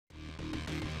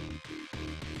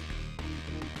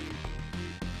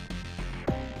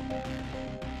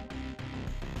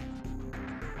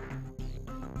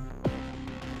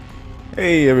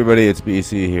Hey everybody, it's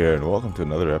BC here, and welcome to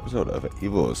another episode of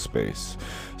Evospace.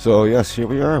 So yes, here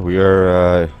we are. We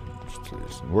are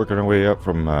working our way up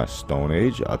from Stone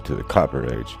Age up to the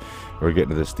Copper Age. We're getting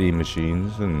to the steam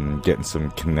machines and getting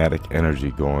some kinetic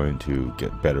energy going to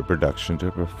get better production to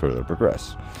further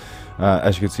progress.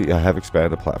 As you can see, I have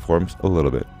expanded the platforms a little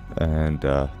bit, and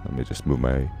let me just move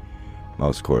my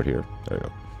mouse cord here. There you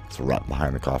go. It's right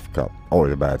behind the coffee cup.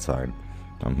 Always a bad sign.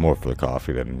 I'm more for the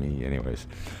coffee than me, anyways.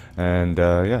 And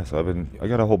yeah, so I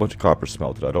got a whole bunch of copper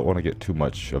smelted. I don't want to get too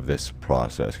much of this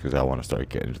process because I want to start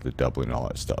getting into the doubling and all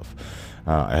that stuff.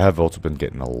 I have also been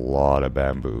getting a lot of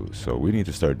bamboo, so we need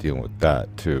to start dealing with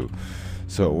that too.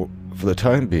 So for the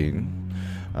time being,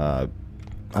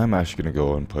 I'm actually going to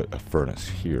go and put a furnace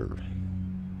here.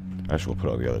 Actually, we'll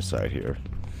put it on the other side here.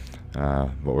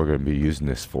 What we're going to be using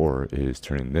this for is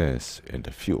turning this into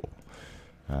fuel.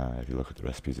 If you look at the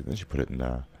recipes in this, you put it in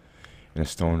a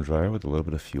stone dryer with a little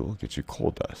bit of fuel, gets you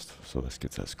coal dust. So this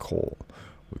gets us coal.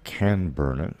 We can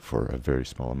burn it for a very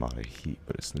small amount of heat,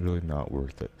 but it's really not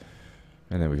worth it.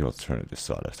 And then we can also turn it to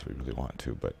sawdust if we really want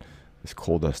to, but this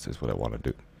coal dust is what I want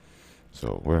to do.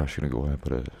 So we're actually going to go ahead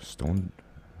and put a stone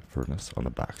furnace on the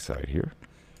back side here.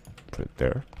 Put it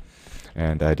there.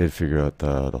 And I did figure out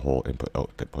the whole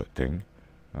input-output thing,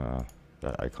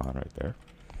 that icon right there.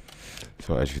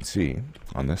 So as you can see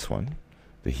on this one,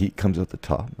 the heat comes out the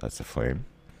top, that's the flame.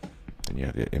 Then you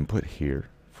have the input here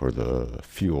for the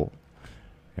fuel,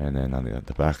 and then on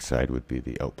the back side would be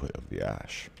the output of the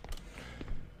ash.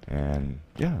 And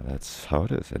yeah, that's how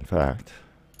it is. In fact,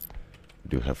 we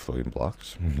do have floating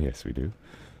blocks. Yes, we do.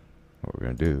 What we're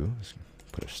going to do is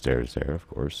put our stairs there, of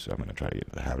course. I'm going to try to get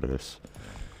into the habit of this.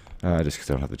 Just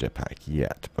because I don't have the jetpack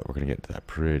yet, but we're going to get into that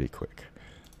pretty quick.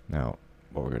 Now,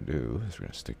 what we're going to do is we're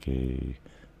going to stick as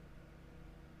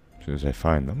soon as I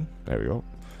find them, there we go,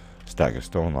 stack of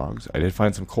stone logs. I did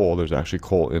find some coal. There's actually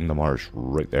coal in the marsh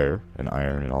right there, and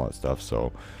iron and all that stuff,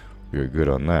 so we are good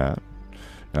on that.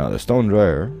 Now, the stone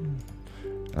dryer,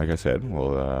 like I said,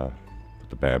 we'll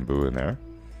put the bamboo in there.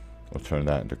 We'll turn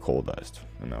that into coal dust.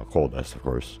 And now coal dust, of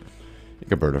course, you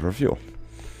can burn it for fuel.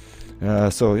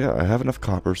 So yeah, I have enough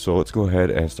copper, so let's go ahead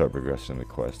and start progressing the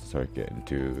quest and start getting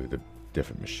to the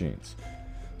different machines.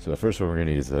 So the first one we're going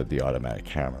to need is the automatic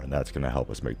hammer, and that's going to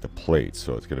help us make the plates.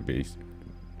 So it's going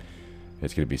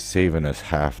to be saving us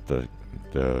half the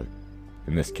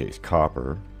in this case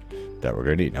copper that we're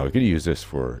going to need. Now we could use this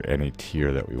for any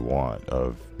tier that we want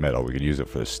of metal. We could use it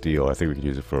for the steel. I think we could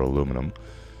use it for aluminum.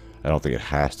 I don't think it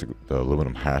has to. The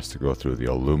aluminum has to go through the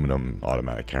aluminum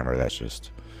automatic hammer. That's just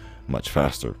much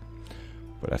faster.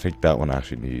 But I think that one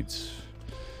actually needs.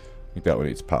 I think that one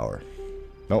needs power.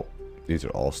 Nope, these are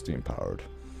all steam powered.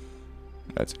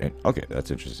 Okay, that's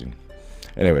interesting.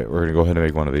 Anyway, we're gonna go ahead and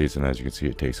make one of these, and as you can see,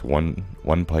 it takes one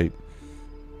pipe,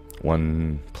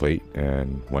 one plate,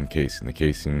 and one casing. The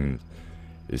casing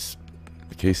is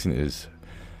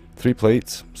 3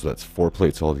 plates, so that's 4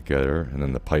 plates altogether, and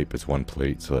then the pipe is 1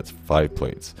 plate, so that's 5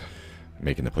 plates.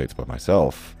 Making the plates by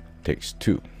myself takes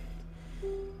 2.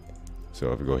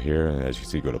 So if we go here, and as you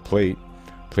can see, go to plate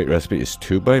recipe is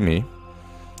 2 by me,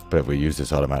 but if we use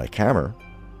this automatic hammer,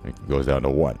 it goes down to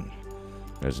 1.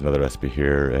 There's another recipe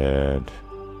here, and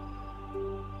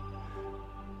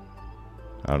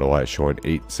I don't know why it's showing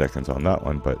 8 seconds on that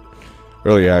one, but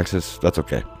early access, that's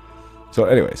okay. So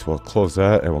anyways, we'll close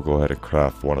that, and we'll go ahead and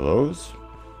craft one of those.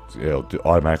 So it'll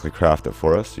automatically craft it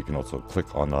for us. You can also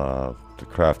click on the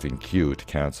crafting queue to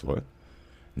cancel it,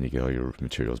 and you get all your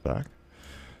materials back.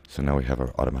 So now we have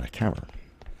our automatic hammer.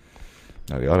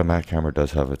 Now the automatic hammer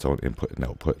does have its own input and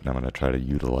output, and I'm going to try to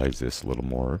utilize this a little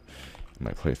more in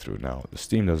my playthrough. Now the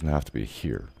steam doesn't have to be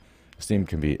here. The steam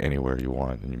can be anywhere you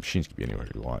want, and your machines can be anywhere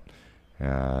you want.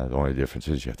 The only difference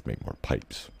is you have to make more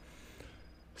pipes.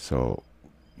 So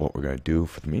what we're going to do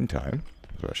for the meantime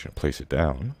is we're actually going to place it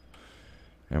down,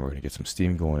 and we're going to get some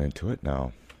steam going into it.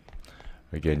 Now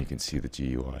again, you can see the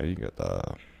GUI. You got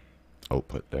the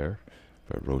output there.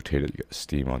 If I rotate it, you got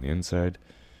steam on the inside,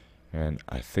 and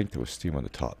I think there was steam on the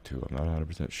top too. I'm not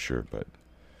 100% sure, but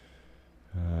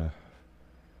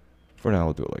for now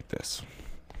we'll do it like this,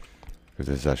 because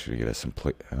this is actually going to get us some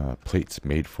plates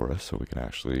made for us, so we can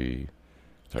actually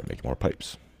start making more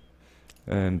pipes.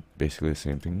 And basically the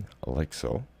same thing like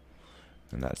so,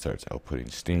 and that starts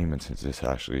outputting steam, and since this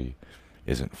actually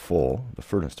isn't full, the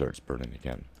furnace starts burning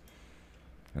again,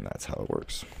 and that's how it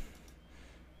works.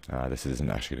 This isn't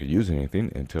actually going to use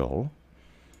anything until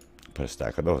I put a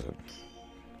stack of those in.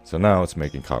 So now it's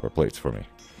making copper plates for me.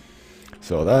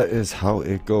 So that is how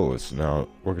it goes. Now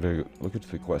we're going to look into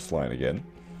the quest line again.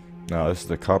 Now this is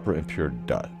the copper and pure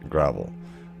gravel.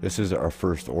 this is our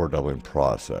first ore doubling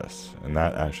process, and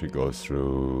that actually goes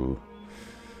through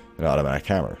an automatic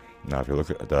hammer. Now if you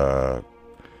look at the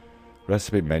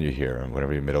recipe menu here, and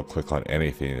whenever you middle click on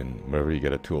anything, and whenever you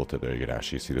get a tooltip there, you can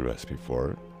actually see the recipe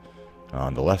for it.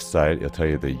 On the left side, it'll tell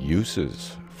you the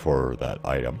uses for that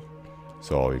item.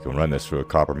 So you can run this through a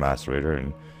copper macerator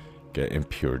and get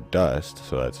impure dust,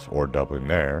 so that's ore doubling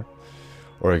there.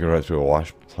 Or you can run it through a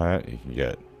wash plant, you can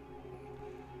get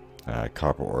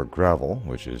copper ore gravel,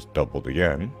 which is doubled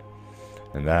again,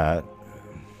 and that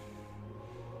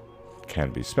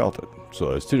can be smelted. So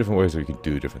there's two different ways that we can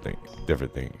do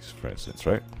different things, for instance,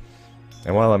 right?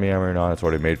 And while I'm hammering on, it's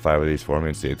already made 5 of these for me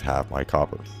and saved half my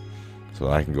copper. So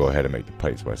I can go ahead and make the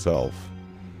plates myself,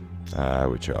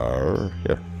 which are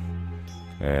here.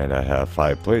 And I have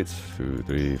 5 plates, 2,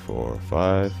 3, 4,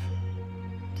 5.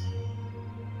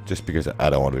 Just because I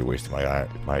don't want to be wasting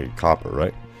my copper,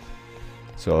 right?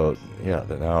 So yeah,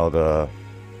 now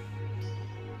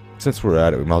since we're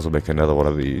at it, we might as well make another one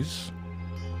of these.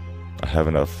 I have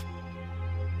enough.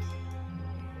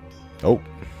 Oh,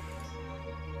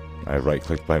 I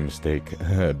right-clicked by mistake.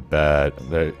 Bad.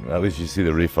 There, at least you see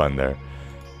the refund there.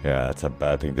 Yeah, that's a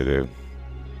bad thing to do.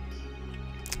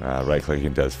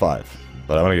 Right-clicking does 5,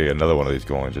 but I'm gonna get another one of these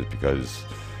going just because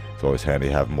it's always handy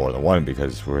to have more than one,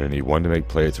 because we're gonna need one to make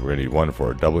plates. We're gonna need one for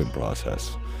a doubling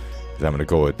process. Because I'm gonna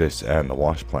go with this and the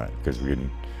wash plant, because we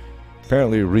can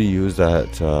apparently reuse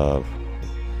that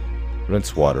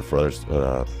rinse water for others,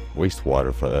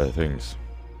 wastewater for other things.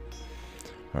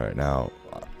 All right, now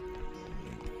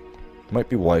might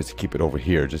be wise to keep it over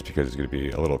here just because it's gonna be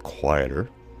a little quieter.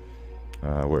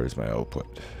 Where is my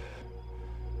output?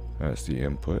 That's the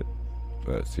input.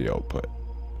 That's the output.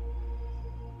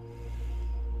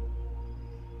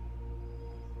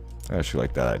 I actually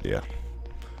like that idea.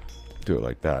 Do it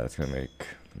like that. It's gonna make.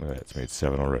 It's made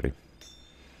 7 already.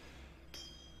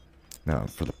 Now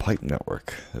for the pipe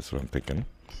network, that's what I'm thinking.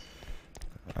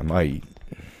 I might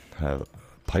have a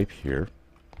pipe here.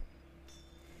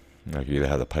 I could either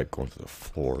have the pipe going to the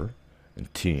floor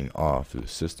and teeing off through the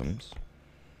systems,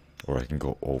 or I can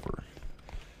go over.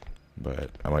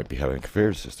 But I might be having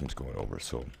conveyor systems going over,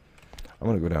 so I'm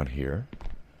gonna go down here,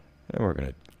 and we're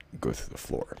gonna go through the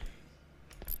floor.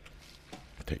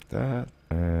 Take that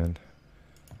and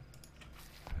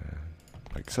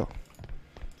like so,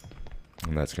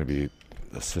 and that's gonna be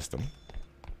the system.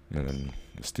 And then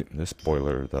this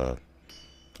boiler, the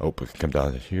output can come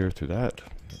down here to that.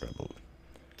 Grab a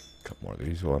couple more of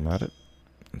these while I'm at it.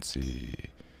 Let's see.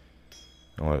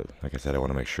 Like I said, I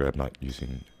want to make sure I'm not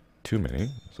using too many,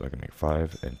 so I can make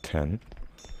 5 and 10.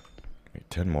 Make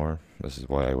 10 more. This is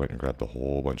why I went and grabbed a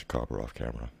whole bunch of copper off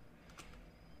camera.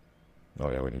 Oh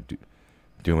yeah, when you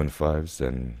do them in 5s,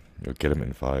 then you'll get them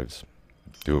in 5s.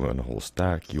 Do them in a whole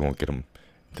stack, you won't get them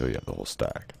until you have the whole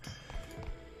stack.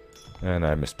 And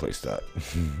I misplaced that.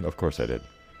 Of course I did.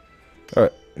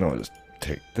 Alright, now I'll just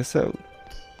take this out.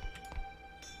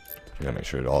 Gotta make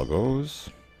sure it all goes.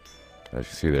 As you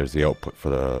can see, there's the output for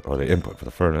the input for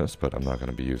the furnace, but I'm not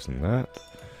gonna be using that.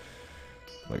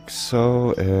 Like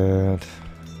so, and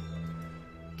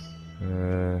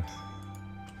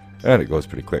it goes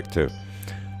pretty quick too.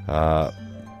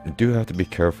 You do have to be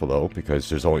careful though, because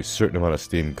there's only a certain amount of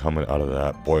steam coming out of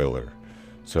that boiler.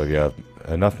 So if you have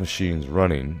enough machines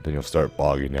running, then you'll start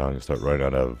bogging down. You'll start running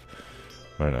out of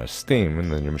steam,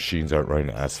 and then your machines aren't running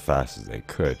as fast as they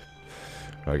could.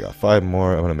 I got 5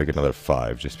 more. I'm gonna make another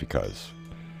 5 just because.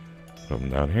 Put them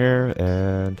down here,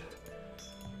 and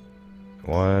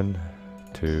 1,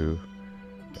 2,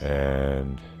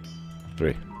 and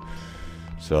 3.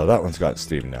 So that one's got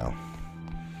steam now.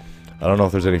 I don't know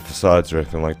if there's any facades or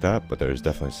anything like that, but there's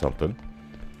definitely something.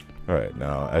 Alright,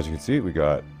 now as you can see, we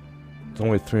got, it's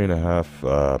only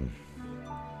 3.5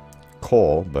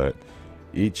 coal, but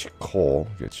each coal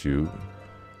gets you,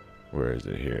 where is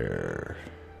it here,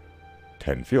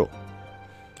 10 fuel.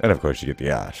 And of course you get the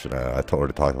ash, and I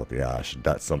already talked about the ash.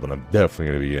 That's something I'm definitely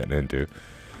going to be getting into.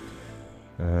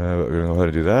 But we're going to go ahead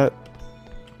and do that.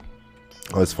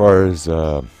 As far as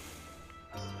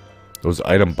those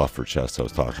item buffer chests I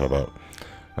was talking about,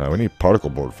 we need particle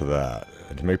board for that.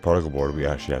 And to make particle board, we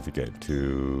actually have to get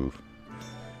to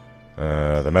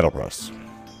the metal press.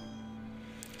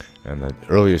 And the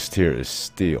earliest tier is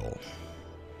steel.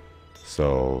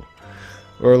 So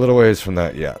we're a little ways from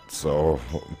that yet. So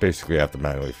basically I have to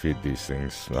manually feed these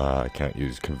things. I can't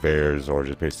use conveyors or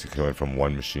just basically going from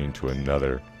one machine to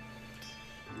another.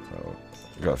 So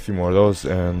got a few more of those,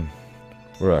 and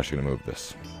we're actually going to move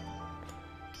this.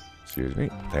 Excuse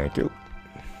me. Thank you.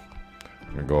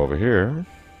 I'm going to go over here.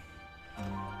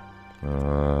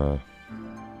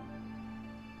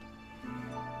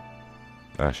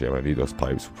 Actually, I might need those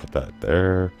pipes. Put that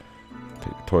there.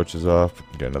 Take the torches off.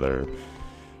 Get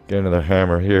another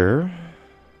hammer here.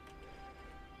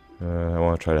 I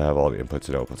want to try to have all the inputs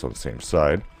and outputs on the same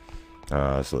side.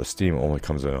 So the steam only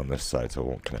comes in on this side, so it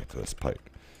won't connect to this pipe.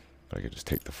 I can just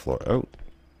take the floor out.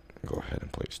 Go ahead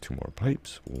and place 2 more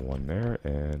pipes. One there,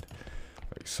 and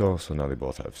like so. So now they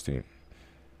both have steam.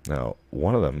 Now,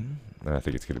 one of them, and I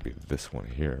think it's going to be this one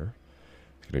here,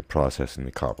 is going to be processing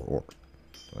the copper ore.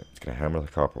 It's going to hammer the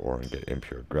copper ore and get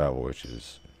impure gravel, which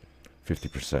is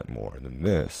 50% more. And then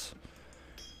this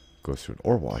goes through an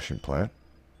ore washing plant,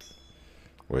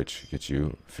 which gets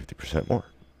you 50% more.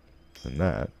 And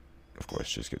that, of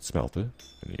course, just gets smelted,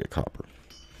 and you get copper.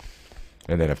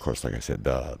 And then, of course, like I said,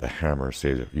 the hammer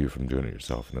saves you from doing it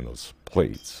yourself. And then those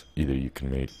plates, either you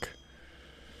can make...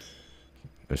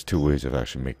 There's 2 ways of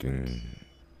actually making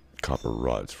copper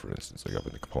rods, for instance, like up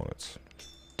in the components.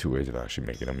 2 ways of actually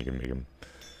making them. You can make them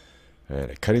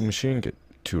in a cutting machine, get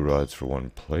 2 rods for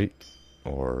 1 plate,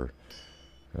 or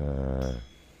do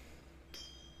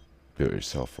it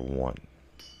yourself for 1.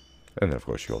 And then, of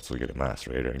course, you also get a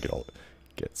macerator and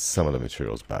get some of the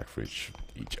materials back for each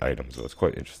item. So it's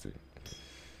quite interesting.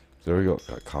 So there we go.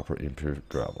 Got copper impure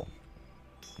gravel.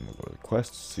 And we'll go to the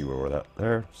quest, see where we're at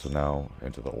there. So now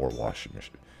into the ore washing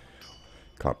machine.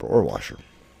 Copper ore washer.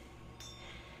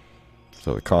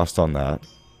 So the cost on that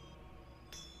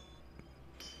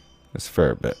is a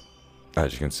fair bit,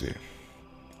 as you can see.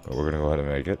 But we're going to go ahead and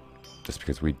make it, just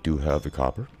because we do have the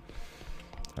copper.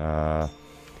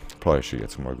 Probably should get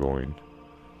some more going.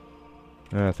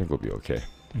 I think we'll be okay.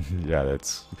 Yeah,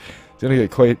 it's going to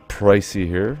get quite pricey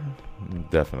here.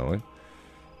 Definitely.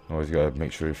 Always got to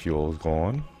make sure your fuel is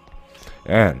going.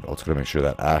 And also got to make sure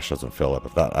that ash doesn't fill up.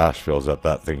 If that ash fills up,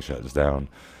 that thing shuts down.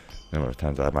 The number of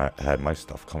times I had my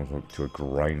stuff come to a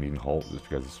grinding halt just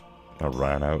because I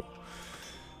ran out.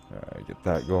 Alright, get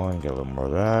that going. Get a little more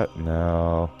of that.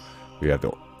 Now we have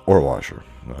the ore washer.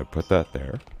 I put that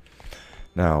there.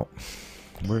 Now,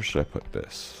 where should I put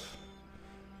this?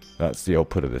 That's the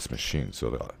output of this machine.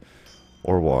 So the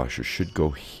ore washer should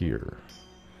go here.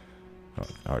 Oh,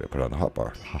 I already put it on the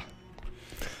hotbar.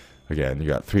 Again, you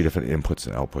got 3 different inputs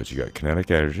and outputs. You got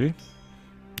kinetic energy,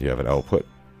 you have an output,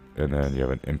 and then you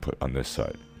have an input on this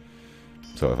side.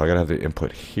 So if I gotta have the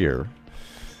input here,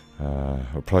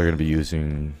 we're probably gonna be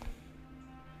using...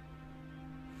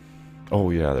 Oh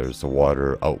yeah, there's the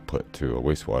water output too, a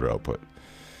wastewater output.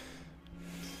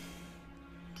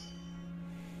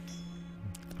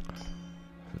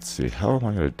 Let's see, how am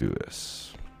I gonna do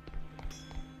this?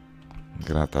 I'm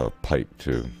gonna have to have a pipe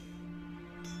too.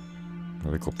 I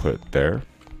think we'll put it there.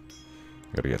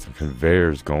 Gotta get some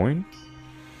conveyors going.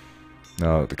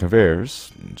 Now the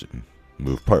conveyors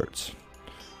move parts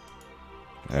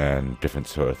and different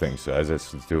sort of things. So as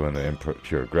it's doing the input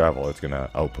pure gravel, it's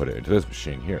gonna output it into this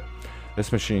machine here.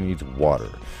 This machine needs water,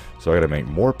 so I gotta make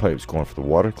more pipes going for the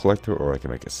water collector, or I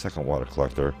can make a second water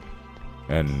collector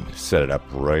and set it up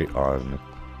right on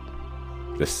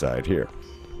this side here.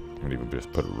 And even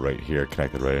just put it right here,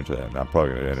 connect it right into that. And I'm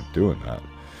probably gonna end up doing that.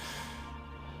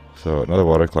 So another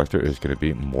water collector is going to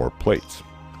be more plates.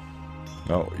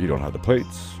 No, you don't have the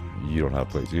plates. You don't have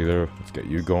plates either. Let's get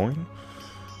you going.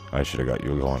 I should have got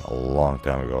you going a long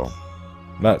time ago.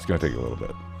 That's going to take a little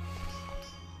bit.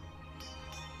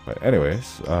 But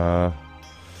anyways,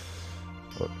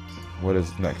 what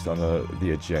is next on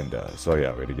the agenda? So yeah,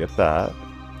 we're going to get that.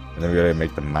 And then we're going to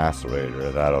make the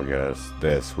macerator. That'll get us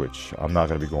this, which I'm not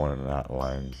going to be going in that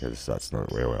line because that's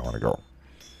not where I want to go.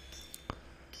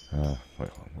 Wait,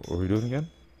 what were we doing again?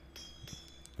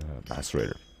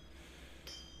 Macerator.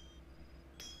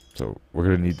 So we're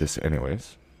gonna need this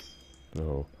anyways.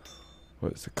 So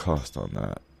what's the cost on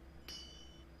that?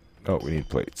 Oh, we need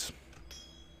plates.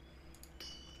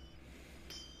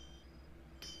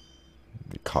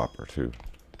 The copper too.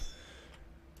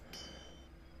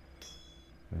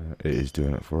 It is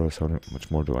doing it for us. How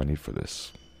much more do I need for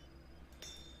this?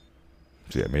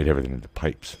 See, I made everything into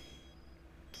pipes.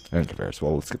 And conveyors.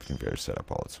 Well, let's get the conveyor set up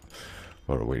while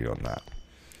we're waiting on that.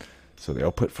 So the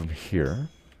output from here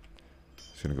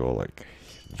is going to go like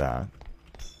that.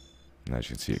 And as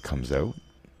you can see, it comes out.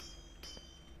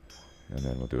 And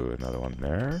then we'll do another one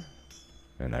there.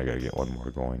 And I got to get one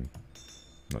more going.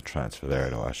 No transfer there.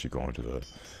 It'll actually go into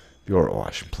the ore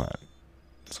washing plant.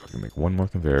 So I can make one more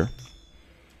conveyor.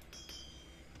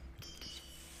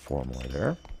 4 more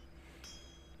there.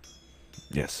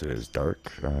 Yes, it is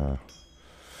dark.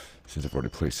 Since I've already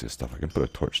placed this stuff, I can put a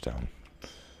torch down.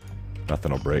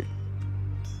 Nothing will break.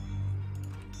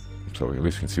 So we at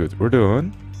least can see what we're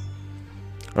doing.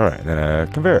 Alright, and then a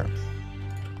conveyor.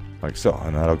 Like so.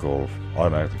 And that'll go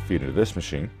automatically feed into this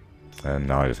machine. And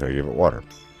now I just gotta give it water.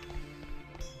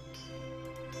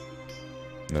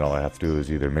 And then all I have to do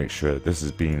is either make sure that this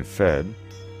is being fed,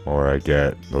 or I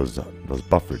get those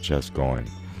buffer chests going.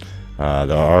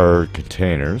 There are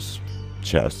containers,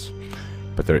 chests,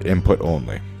 but they're input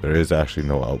only. There is actually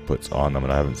no outputs on them,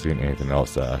 and I haven't seen anything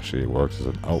else that actually works as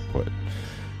an output.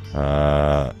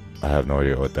 I have no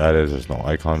idea what that is. There's no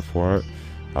icon for it.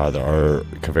 There are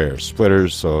conveyor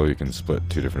splitters, so you can split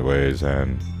 2 different ways,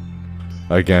 and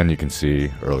again, you can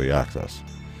see early access.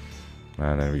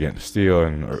 And then we get into steel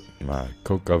and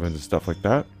coke ovens and stuff like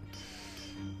that.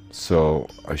 So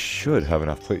I should have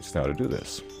enough plates now to do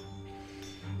this.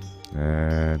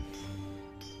 And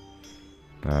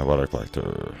water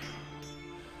collector.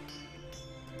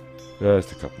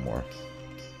 Just a couple more.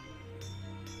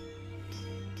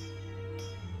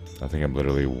 I think I'm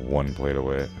literally 1 plate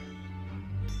away.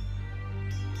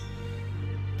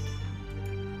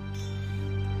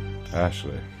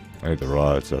 Actually, I need the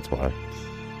rods, that's why.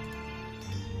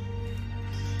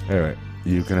 Anyway,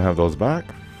 you can have those back.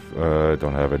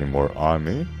 Don't have any more on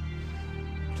me.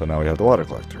 So now we have the water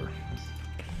collector.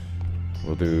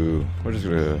 We're just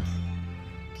gonna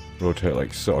rotate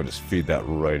like so and just feed that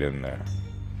right in there.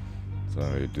 So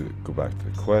we go back to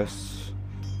the quests.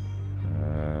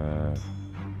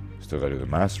 Still gotta do the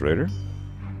macerator.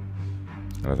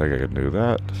 I think I can do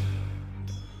that.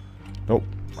 Nope,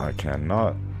 I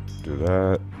cannot do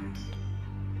that.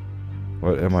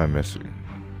 What am I missing?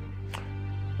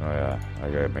 Oh yeah, I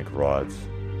gotta make rods.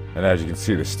 And as you can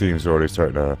see, the steam's already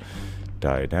starting to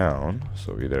die down.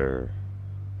 So either...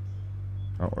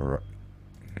 Oh,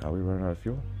 are we running out of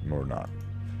fuel? No, we're not.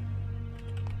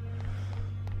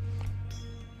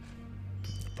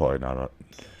 Probably not.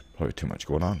 Probably too much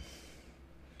going on.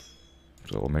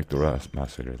 So we'll make the rest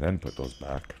macerator, then put those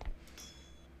back.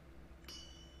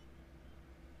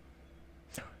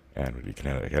 And we need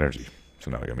kinetic energy.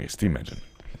 So now we gotta make a steam engine.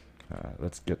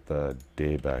 Let's get the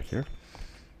day back here.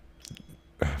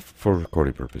 For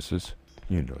recording purposes.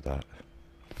 You know that.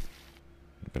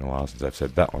 It's been a while since I've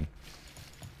said that one.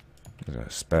 I'm gonna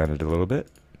expand it a little bit.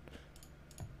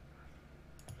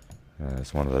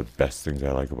 It's one of the best things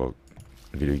I like about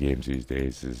video games these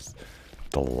days is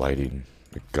the lighting,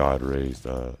 the god rays,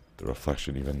 the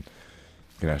reflection even.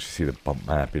 You can actually see the bump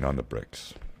mapping on the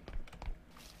bricks.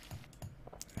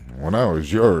 When I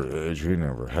was your age, we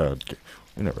never had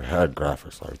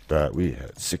graphics like that. We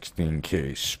had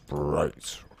 16K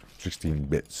sprites,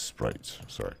 16-bit sprites.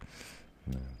 Sorry,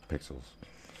 pixels.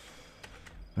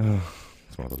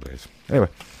 It's one of those days. Anyway,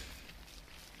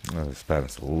 I'll expand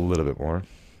this a little bit more.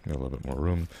 Get a little bit more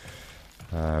room.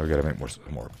 We gotta make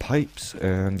more pipes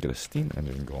and get a steam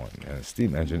engine going. And a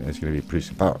steam engine is gonna be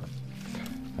producing power.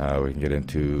 We can get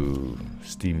into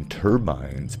steam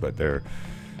turbines, but they're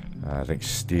I think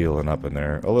steel and up in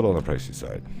there, a little on the pricey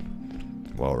side.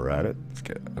 While we're at it, let's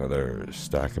get another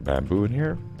stack of bamboo in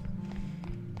here.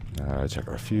 Check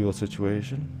our fuel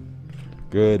situation.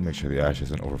 Good, make sure the ash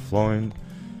isn't overflowing.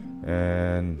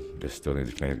 And this still needs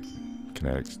a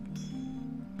kinetic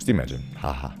steam engine.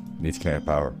 Haha, needs kinetic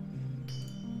power.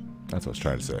 That's what I was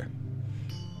trying to say.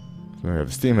 So we have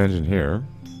a steam engine here.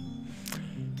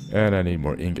 And I need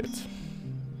more ingots.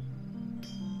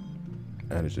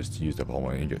 And it just used up all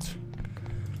my ingots.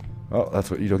 Well, that's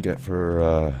what you don't get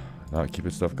for not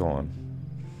keeping stuff going.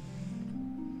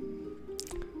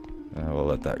 We'll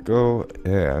let that go,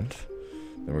 and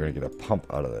then we're going to get a pump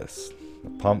out of this. The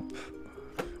pump,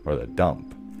 or the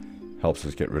dump, helps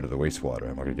us get rid of the wastewater,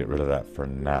 and we're going to get rid of that for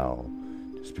now,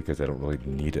 just because I don't really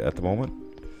need it at the moment.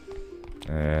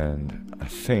 And I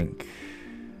think,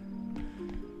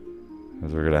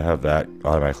 as we're going to have that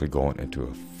automatically going into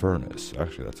a furnace.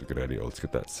 Actually, that's a good idea. Let's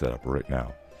get that set up right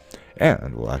now.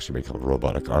 And we'll actually make a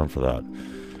robotic arm for that.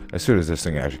 As soon as this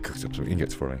thing actually cooks up some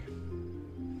ingots for me.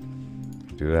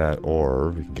 Do that,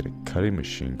 or we can get a cutting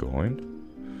machine going,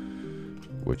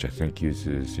 which I think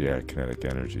uses, yeah, kinetic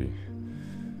energy.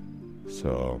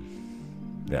 So,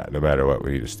 yeah, no matter what,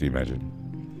 we need a steam engine.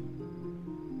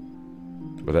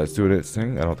 But that's doing its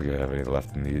thing. I don't think I have any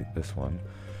left in this one.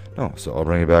 No, so I'll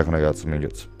bring it back when I got some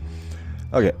ingots.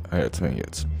 Okay, I got some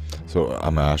ingots. So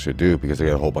I'm gonna actually do, because I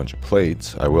got a whole bunch of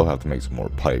plates, I will have to make some more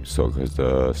pipes. So because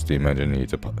the steam engine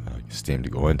needs steam to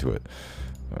go into it,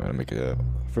 I'm gonna make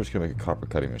first gonna make a copper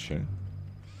cutting machine,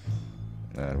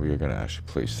 and we are gonna actually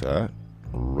place that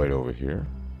right over here.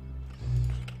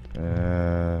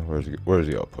 Where's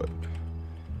the output?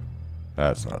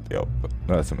 That's not the output.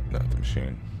 No, that's not the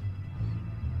machine.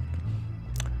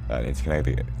 That needs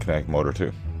kinetic motor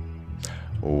too.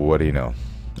 What do you know?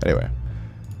 Anyway,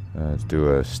 let's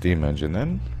do a steam engine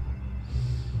then.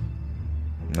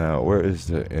 Now, where is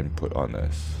the input on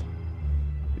this?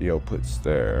 the output's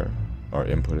there, our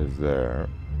input is there.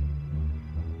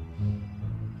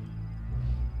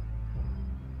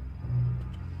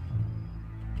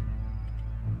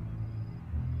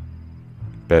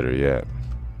 Better yet,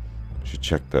 we should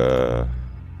check the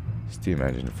steam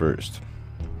engine first.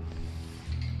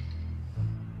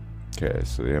 Okay,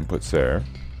 so the input's there,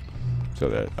 so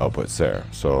the output's there.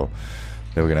 So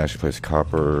then we can actually place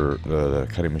copper, the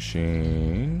cutting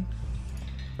machine,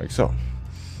 like so.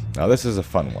 Now this is a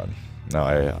fun one. Now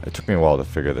it took me a while to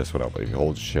figure this one out, but if you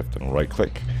hold shift and right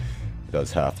click, it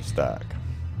does half the stack.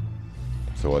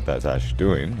 So what that's actually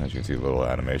doing, as you can see, a little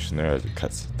animation there as it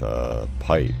cuts the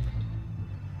pipe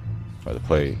or the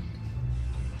plate.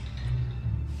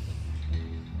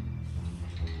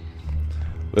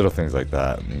 Little things like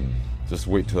that, and just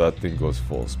wait till that thing goes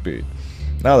full speed.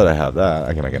 Now that I have that,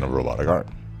 I can make it a robotic arm.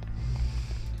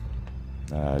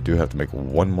 I do have to make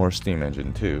one more steam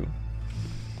engine too.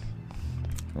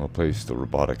 And we'll place the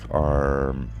robotic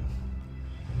arm.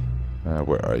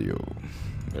 Where are you?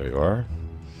 There you are.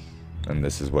 And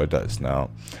this is what it does. Now,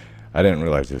 I didn't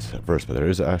realize this at first, but there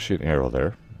is actually an arrow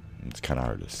there. It's kind of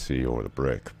hard to see over the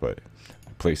brick, but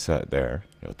place that there.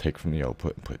 It'll take from the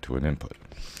output and put it to an input.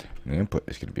 And the input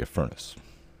is going to be a furnace.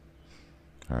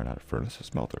 Or not a furnace, a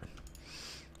smelter.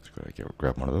 Let's go ahead and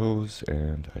grab one of those,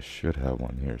 and I should have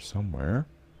one here somewhere.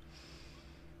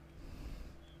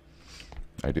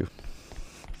 I do.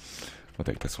 I'll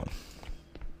take this one.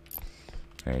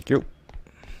 Thank you.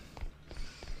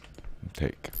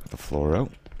 Take the floor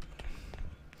out.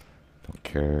 Don't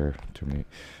care too many.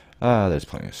 There's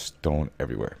plenty of stone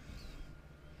everywhere.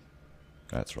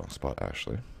 That's the wrong spot,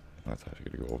 actually. That's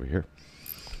actually going to go over here,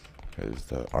 because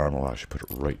the arm will actually put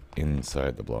it right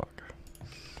inside the block.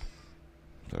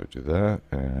 So do that,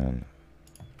 and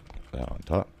that on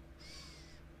top.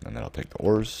 And then I'll take the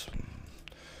ores,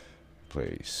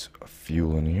 place a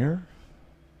fuel in here,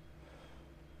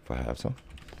 if I have some.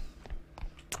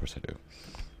 Of course I do.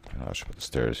 And I'll just put the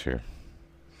stairs here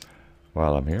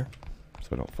while I'm here, so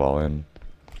I don't fall in.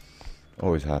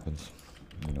 Always happens.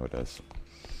 You know it does.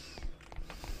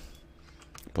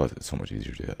 Plus, it's so much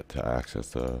easier to access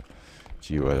the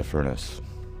GUI of the furnace.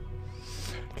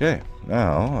 Okay,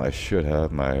 now I should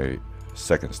have my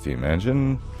second steam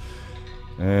engine.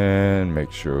 And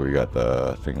make sure we got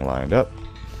the thing lined up.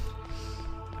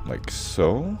 Like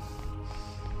so.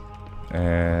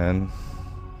 And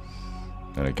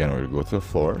again, we're going to go to the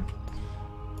floor.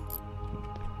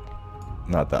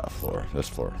 Not that floor, this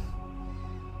floor.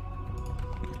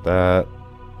 Like that.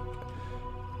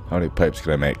 How many pipes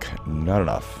can I make? Not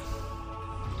enough.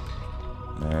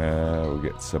 We'll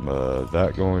get some of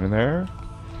that going in there.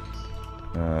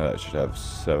 That should have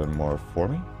 7 more for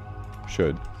me.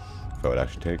 Should, if I would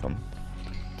actually take them.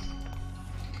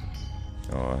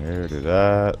 Go here, do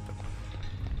that.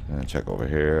 And check over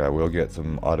here. I will get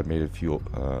some automated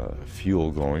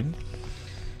fuel going.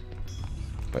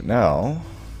 But now,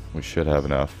 we should have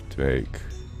enough to make.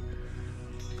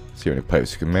 See how many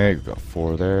pipes we can make. We've got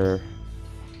 4 there.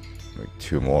 Make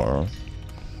 2 more.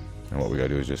 And what we gotta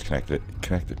do is just connect it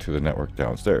to the network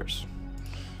downstairs.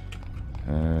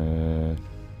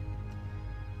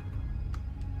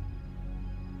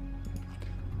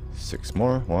 6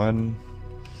 more. 1,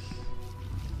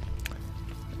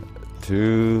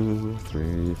 2,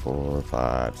 3, 4,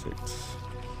 5, 6.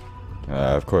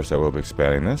 Of course I will be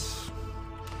expanding this.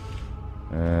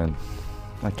 And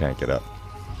I can't get up.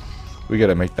 We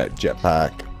gotta make that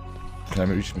jetpack. Can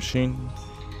I reach the machine?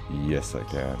 Yes, I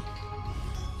can.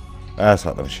 That's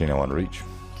not the machine I want to reach.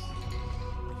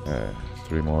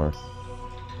 3 more.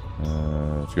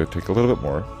 It's going to take a little bit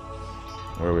more.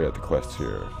 Where are we at the quest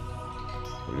here?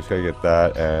 We just got to get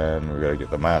that, and we got to get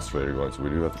the macerator going, so we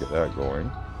do have to get that going.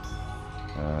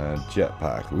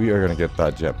 Jetpack. We are going to get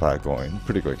that jetpack going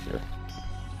pretty quick here.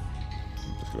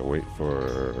 I'm just going to wait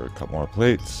for a couple more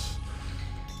plates.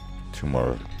 2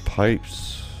 more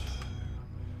pipes.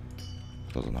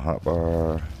 Those in the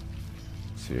hotbar.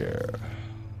 Here.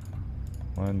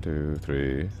 1, 2,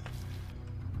 3,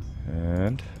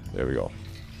 and there we go.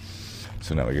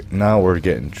 So now we're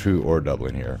getting true ore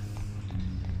doubling here.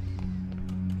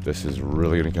 This is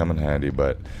really going to come in handy,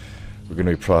 but we're going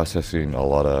to be processing a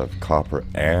lot of copper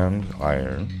and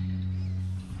iron.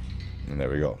 And there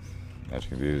we go. As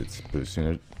you can see, it's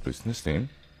boosting the steam,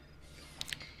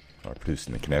 or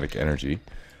producing the kinetic energy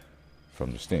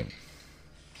from the steam.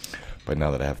 But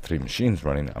now that I have 3 machines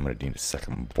running, I'm going to need a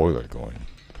second boiler going.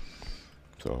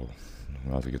 So,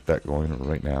 I'll have to get that going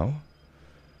right now.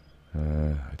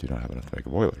 I do not have enough to make a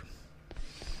boiler.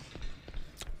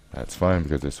 That's fine,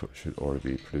 because this should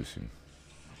already be producing.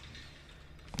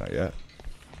 Not yet.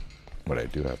 what I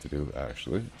do have to do,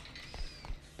 actually.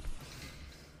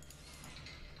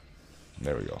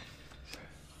 There we go.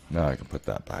 Now I can put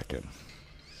that back in.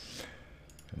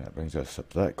 And that brings us up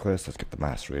to that quest. Let's get the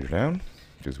macerator down,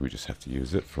 because we just have to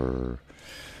use it for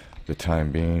the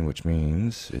time being, which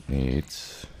means it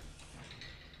needs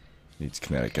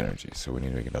kinetic energy, so we need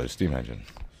to make another steam engine.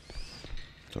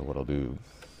 So what I'll do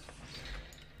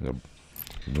is I'll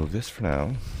remove this for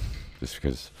now, just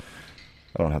because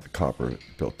I don't have the copper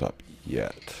built up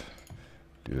yet.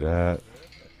 Do that.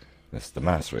 That's the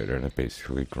macerator, and it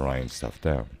basically grinds stuff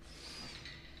down.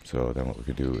 So then what we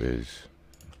could do is,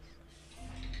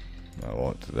 I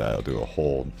won't do that, I'll do a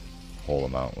whole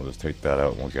amount. We'll just take that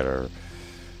out and we'll get our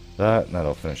that, and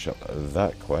that'll finish up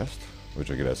that quest, which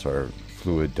will get us our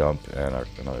fluid dump and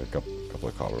another couple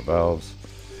of copper valves.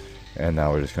 And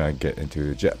now we're just going to get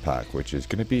into the jetpack, which is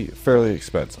going to be fairly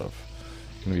expensive.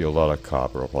 It's going to be a lot of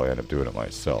copper. I'll probably end up doing it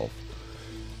myself.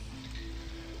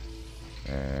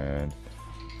 And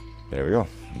there we go.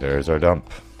 There's our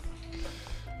dump.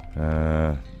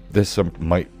 This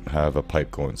might have a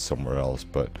pipe going somewhere else,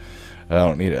 but I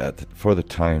don't need it for the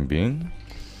time being.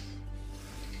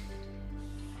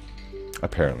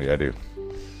 Apparently I do.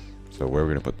 So where are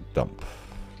we going to put the dump?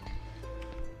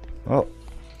 Oh,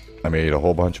 I made a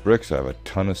whole bunch of bricks. I have a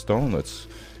ton of stone. Let's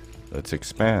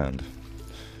expand.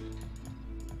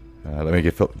 Let me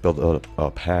build out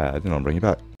a pad, and I'll bring you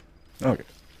back. Okay.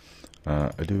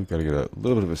 I do gotta get a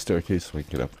little bit of a staircase so we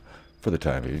can get up for the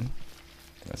time being.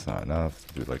 That's not enough.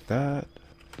 Do it like that.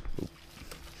 Oop.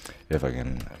 If I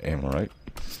can aim right.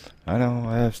 I know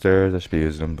I have stairs. I should be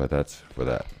using them, but that's for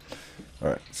that.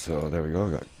 Alright, so there we go.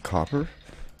 I got copper.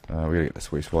 We gotta get this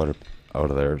wastewater out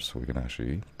of there so we can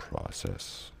actually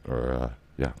process, or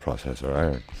process our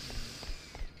iron.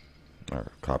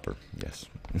 Or copper, yes.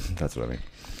 That's what I mean.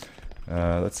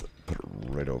 Let's put it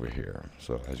right over here.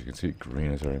 So as you can see,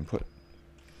 green is our input.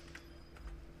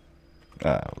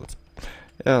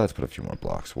 Let's put a few more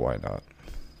blocks. Why not?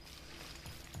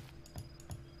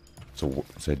 So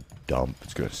it's a dump.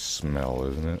 It's gonna smell,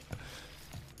 isn't it?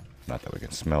 Not that we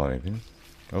can smell anything.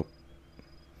 Oh.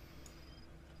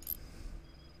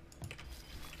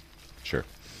 Sure.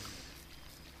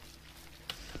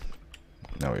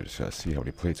 Now we just gotta see how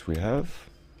many plates we have.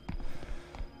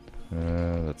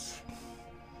 Let's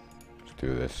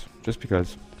do this. Just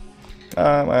because.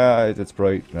 My eyes, it's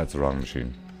bright. That's the wrong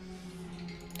machine.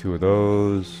 2 of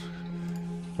those.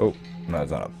 Oh, no,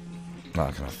 it's not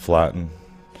gonna flatten.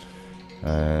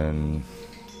 And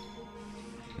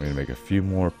I'm gonna make a few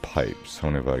more pipes. How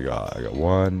many have I got? I got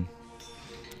 1.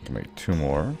 I can make 2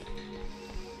 more.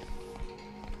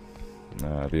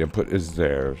 The input is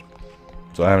there.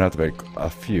 So I'm gonna have to make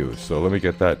a few. So let me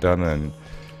get that done and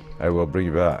I will bring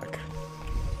you back.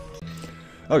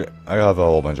 Okay, I have a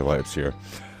whole bunch of pipes here.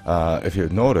 If you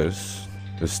notice,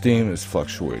 the steam is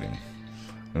fluctuating.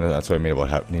 And that's what I mean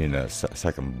about needing a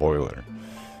second boiler.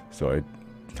 So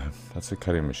that's the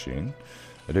cutting machine.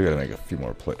 I do gotta make a few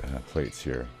more plates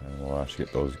here. And we'll actually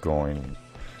get those going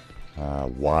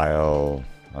while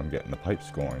I'm getting the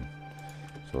pipes going.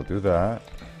 So we'll do that.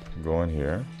 Go in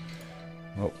here.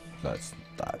 Oh, that's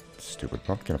that stupid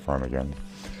pumpkin farm again.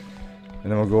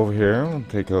 And then we'll go over here and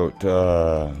take out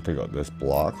this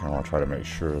block, and I'll try to make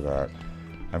sure that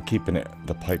I'm keeping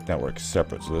the pipe network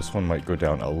separate. So this one might go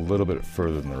down a little bit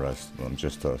further than the rest of them,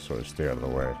 just to sort of stay out of the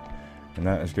way. And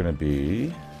that is going to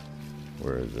be,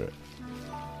 where is it?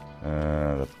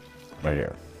 Right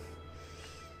here.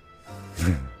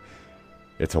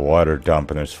 It's a water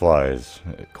dump and there's flies.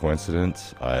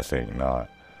 Coincidence? I think not.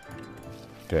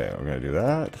 Okay, we're going to do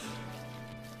that.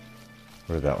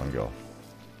 Where did that one go?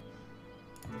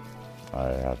 I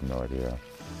have no idea.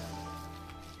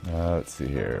 Let's see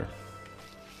here.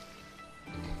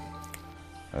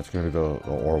 That's going to be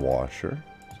the ore washer.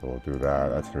 So we'll do that.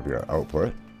 That's going to be our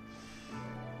output.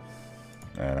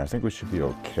 And I think we should be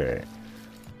okay.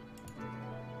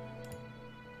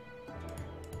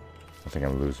 I think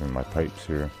I'm losing my pipes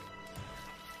here.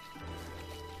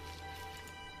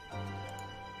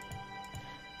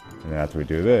 And then after we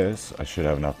do this, I should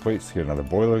have enough plates to get another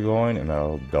boiler going, and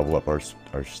that'll double up our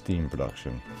steam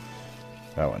production.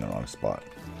 That went in the wrong spot.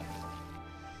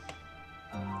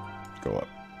 Go up.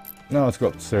 Now let's go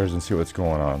upstairs and see what's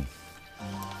going on.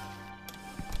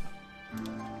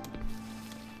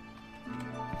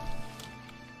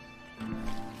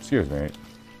 Excuse me.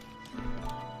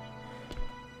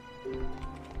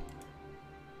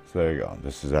 So there you go.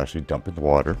 This is actually dumping the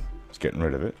water. It's getting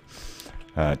rid of it.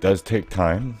 It does take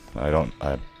time.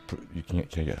 You can't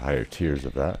get higher tiers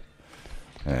of that.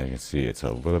 And you can see it's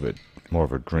a little bit more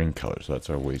of a green color. So that's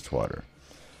our wastewater.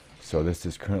 So this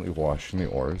is currently washing the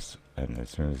ores. And as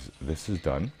soon as this is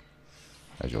done,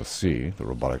 as you'll see, the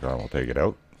robotic arm will take it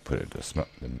out, put it into the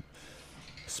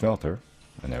smelter,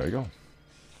 and there we go.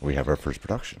 We have our first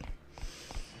production.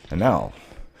 And now,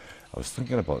 I was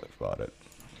thinking about it.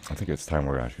 I think it's time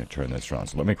we're actually going to turn this around.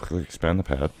 So let me quickly expand the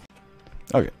pad.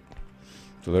 Okay.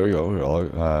 So there we go. We're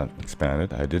all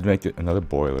expanded. I did make it another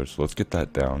boiler, so let's get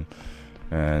that down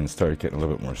and start getting a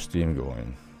little bit more steam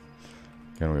going.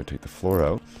 Again, we're going to take the floor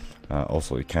out.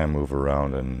 Also, you can move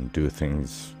around and do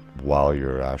things while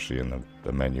you're actually in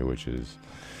the menu, which is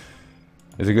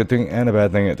a good thing and a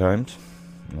bad thing at times.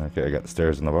 Okay, I got the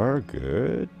stairs in the bar.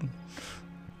 Good.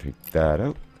 Take that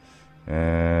out.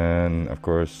 And, of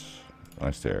course,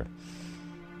 my stair.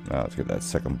 Now, let's get that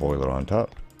second boiler on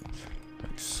top.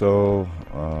 Like so.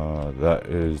 That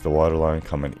is the water line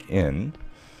coming in.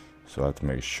 So I have to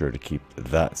make sure to keep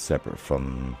that separate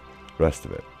from the rest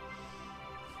of it.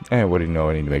 And what do you know,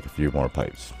 I need to make a few more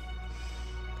pipes.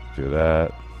 Do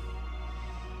that.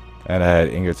 And I had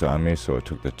ingots on me, so I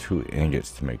took the 2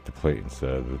 ingots to make the plate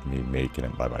instead of me making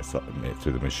it by myself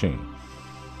through the machine.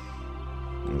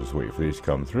 I'll just wait for these to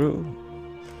come through.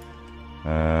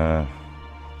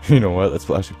 You know what, let's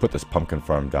actually put this pumpkin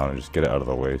farm down and just get it out of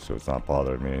the way so it's not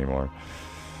bothering me anymore.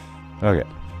 Okay.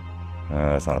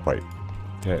 That's not a pipe.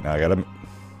 Okay, now I gotta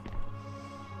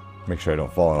make sure I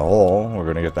don't fall in a hole. We're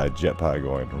gonna get that jetpack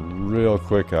going real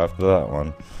quick after that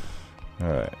one.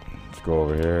 Alright, let's go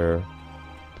over here.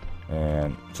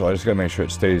 And so I just gotta make sure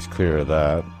it stays clear of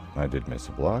that. I did miss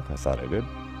a block. I thought I did.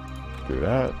 Do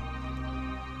that.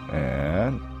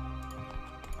 And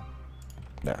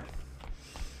there.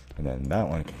 And then that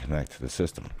one can connect to the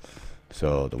system.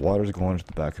 So the water's going to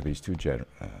the back of these 2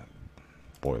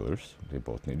 boilers. They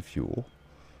both need fuel.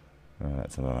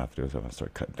 That's something I have to do, so I'm going to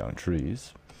start cutting down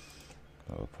trees.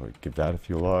 I'll probably give that a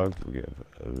few logs. We'll give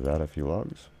that a few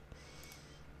logs.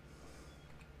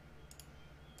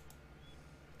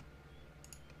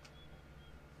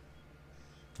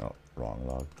 Oh, wrong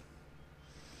log.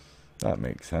 That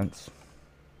makes sense.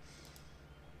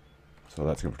 So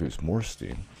that's going to produce more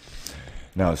steam.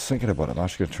 Now I was thinking about it, I'm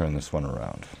actually going to turn this one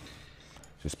around.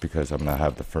 Just because I'm going to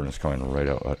have the furnace coming right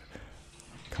out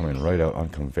on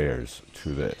conveyors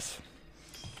to this.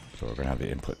 So we're going to have the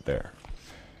input there.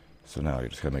 So now you're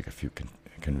just going to make a few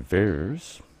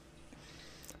conveyors.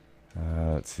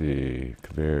 Let's see,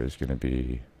 conveyor is going to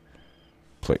be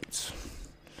plates.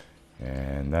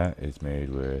 And that is made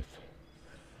with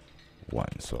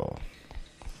 1, so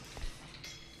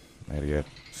I gotta get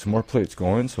some more plates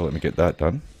going, so let me get that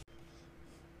done.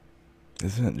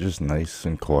 Isn't it just nice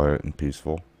and quiet and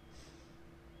peaceful?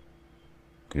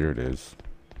 Here it is.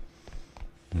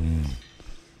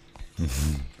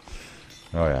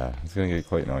 Oh yeah, it's gonna get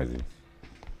quite noisy.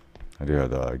 I do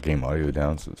have the game audio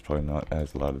down, so it's probably not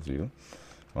as loud as you.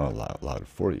 Well, loud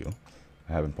for you.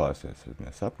 I haven't processed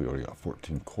this up. We already got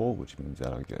 14 coal, which means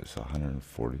that'll get us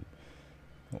 140.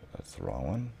 Oh, that's the wrong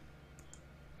one.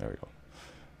 There we go.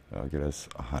 That'll get us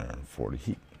 140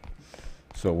 heat.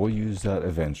 So we'll use that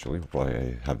eventually. We'll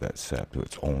probably have that set to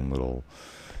its own little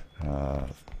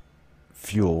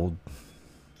fuel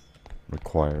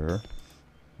requirer,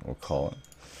 we'll call it.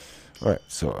 Alright,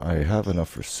 so I have enough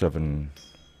for 7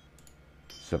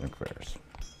 conveyors.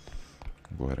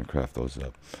 Go ahead and craft those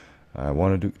up. I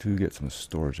wanted to get some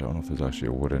storage. I don't know if there's actually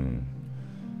a wooden...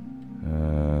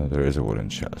 there is a wooden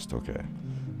chest, okay.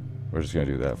 We're just going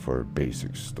to do that for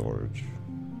basic storage.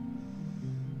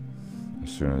 As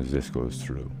soon as this goes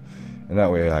through. And that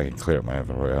way I can clear up my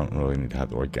inventory. I don't really need to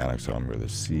have the organics on me or the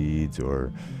seeds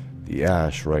or the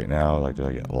ash right now. Like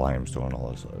I get limestone,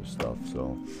 all this other stuff.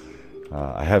 So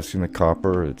I have seen the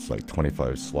copper. It's like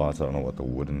 25 slots. I don't know what the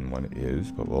wooden one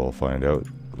is, but we'll find out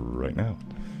right now.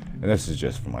 And this is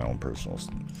just for my own personal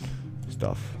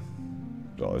stuff.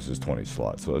 So this is 20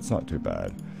 slots, so it's not too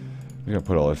bad. I'm going to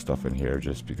put all this stuff in here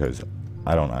just because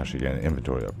I don't actually get an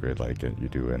inventory upgrade like you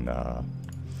do in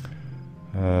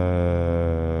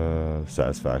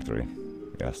Satisfactory.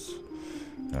 Yes.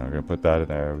 And I'm going to put that in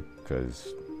there because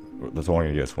that's only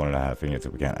going to get us 1.5 ingots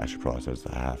if we can't actually process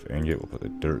the half ingot. We'll put the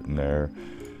dirt in there.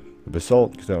 The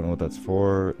basalt, because I don't know what that's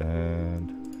for.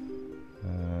 And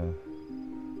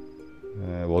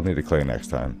we'll need the clay next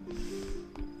time.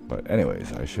 But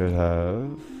anyways, I should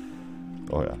have...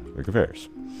 Oh yeah, the conveyors.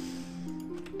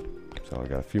 So I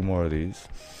got a few more of these.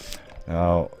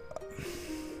 Now,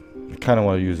 I kind of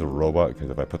want to use a robot because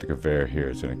if I put the conveyor here,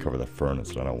 it's going to cover the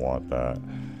furnace, and I don't want that.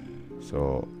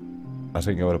 So I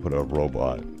think I'm going to put a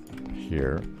robot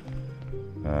here.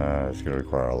 It's going to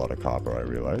require a lot of copper, I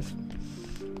realize.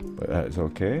 But that is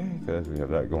okay because we have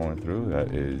that going through.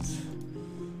 That is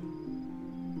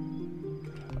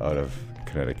out of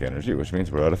kinetic energy, which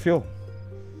means we're out of fuel.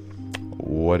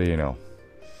 What do you know?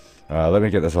 Let me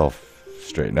get this all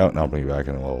straightened out and I'll bring you back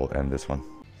and then we'll end this one.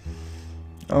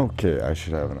 Okay, I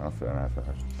should have enough then. I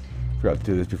forgot to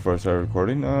do this before I started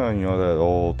recording. You know that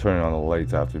old turning on the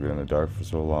lights after being in the dark for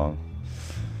so long.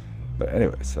 But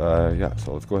anyways, yeah,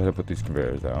 so let's go ahead and put these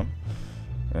conveyors down.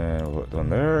 And we'll put one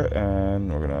there, and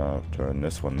we're gonna turn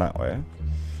this one that way.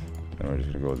 And we're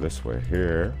just gonna go this way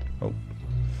here. Oh,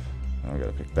 I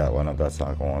gotta pick that one up. That's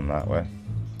not going that way.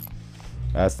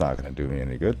 That's not gonna do me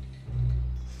any good.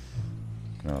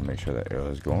 I'll make sure that arrow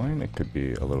is going. It could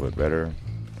be a little bit better.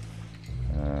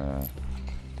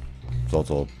 It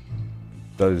also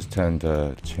does tend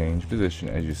to change position,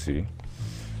 as you see.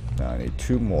 Now I need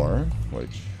 2 more,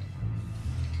 which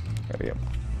gotta get.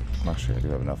 I'm not sure I do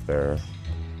have enough there.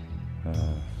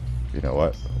 You know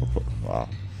what? Wow,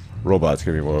 robot's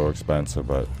gonna be more expensive,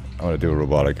 but I'm gonna do a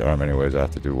robotic arm anyways. I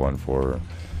have to do one for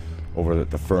over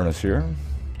the furnace here,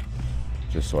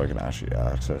 just so I can actually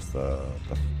access the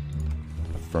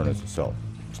furnace itself.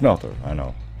 Smelter. I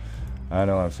know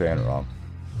I'm saying it wrong.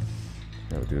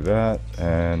 We'll do that,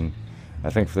 and I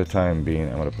think for the time being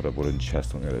I'm gonna put a wooden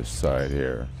chest on the other side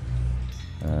here,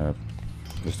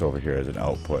 just over here as an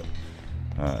output.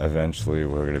 Eventually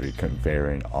we're going to be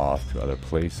conveying off to other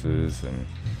places and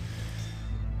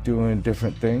doing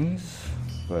different things,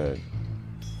 but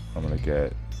I'm going to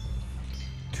get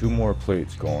 2 more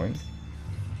plates going.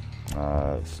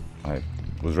 I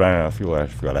was running out of fuel. I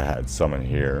forgot I had some in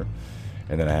here,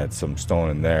 and then I had some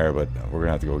stone in there, but we're going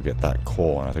to have to go get that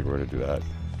coal, and I think we're going to do that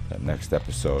next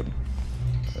episode.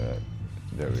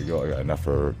 There we go. I got enough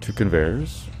for 2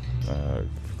 conveyors.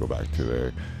 Go back to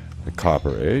the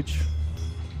copper age.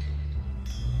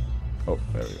 Oh,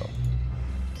 there we go.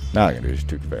 Now I can do these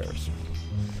 2 conveyors.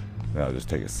 Now I'll just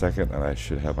take a second and I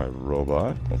should have my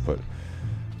robot. We'll put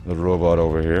the robot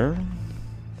over here.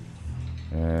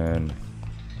 And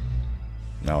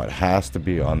now it has to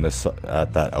be on this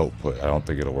at that output. I don't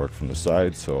think it'll work from the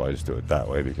side, so I just do it that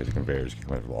way because the conveyors can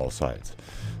come in from all sides.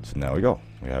 So now we go.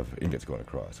 We have ingots going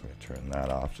across. We turn that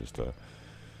off just to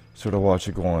sort of watch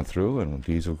it going through, and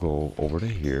these will go over to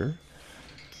here.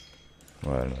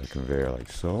 Another conveyor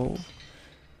like so,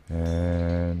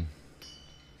 and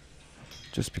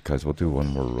just because we'll do one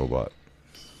more robot,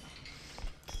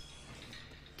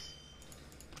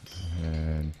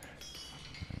 and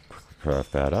quickly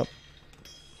craft that up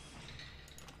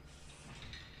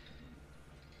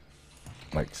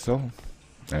like so,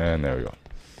 and there we go.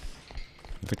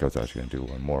 I think I was actually gonna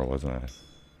do one more, wasn't I?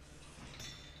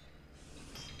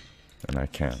 And I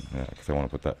can, yeah, because I want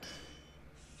to put that.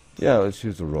 Yeah, let's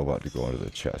use the robot to go into the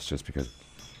chest just because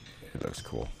it looks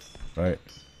cool, right?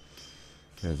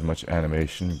 Get as much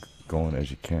animation going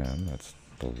as you can. That's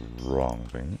the wrong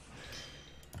thing.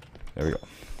 There we go.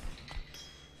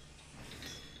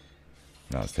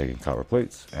 Now it's taking copper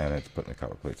plates and it's putting the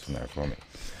copper plates in there for me.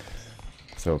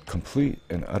 So complete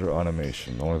and utter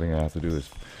automation. The only thing I have to do is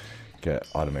get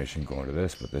automation going to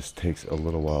this, but this takes a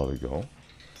little while to go.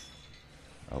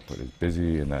 Output is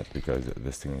busy, and that's because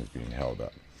this thing is being held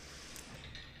up.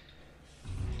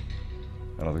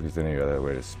 I don't think there's any other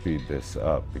way to speed this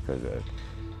up because it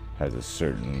has a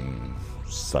certain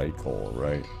cycle,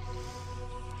 right?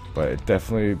 But it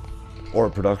definitely, ore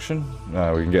production,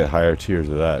 we can get higher tiers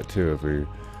of that too. If we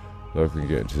look, we can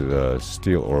get into the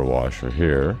steel ore washer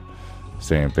here.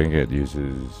 Same thing, it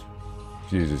uses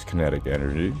kinetic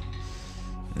energy.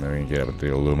 And then we can get up with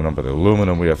the aluminum, but the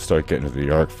aluminum we have to start getting to the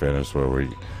arc furnace where we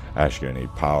actually gonna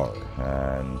need power,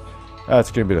 and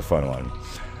that's gonna be the fun one.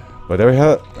 But there we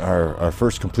have it, our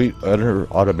first complete utter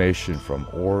automation from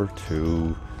ore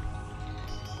to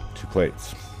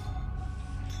plates,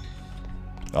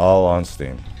 all on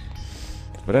Steam.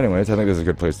 But anyways, I think this is a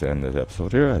good place to end this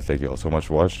episode here. I thank you all so much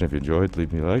for watching. If you enjoyed,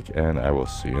 leave me a like, and I will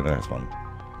see you in the next one.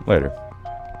 Later.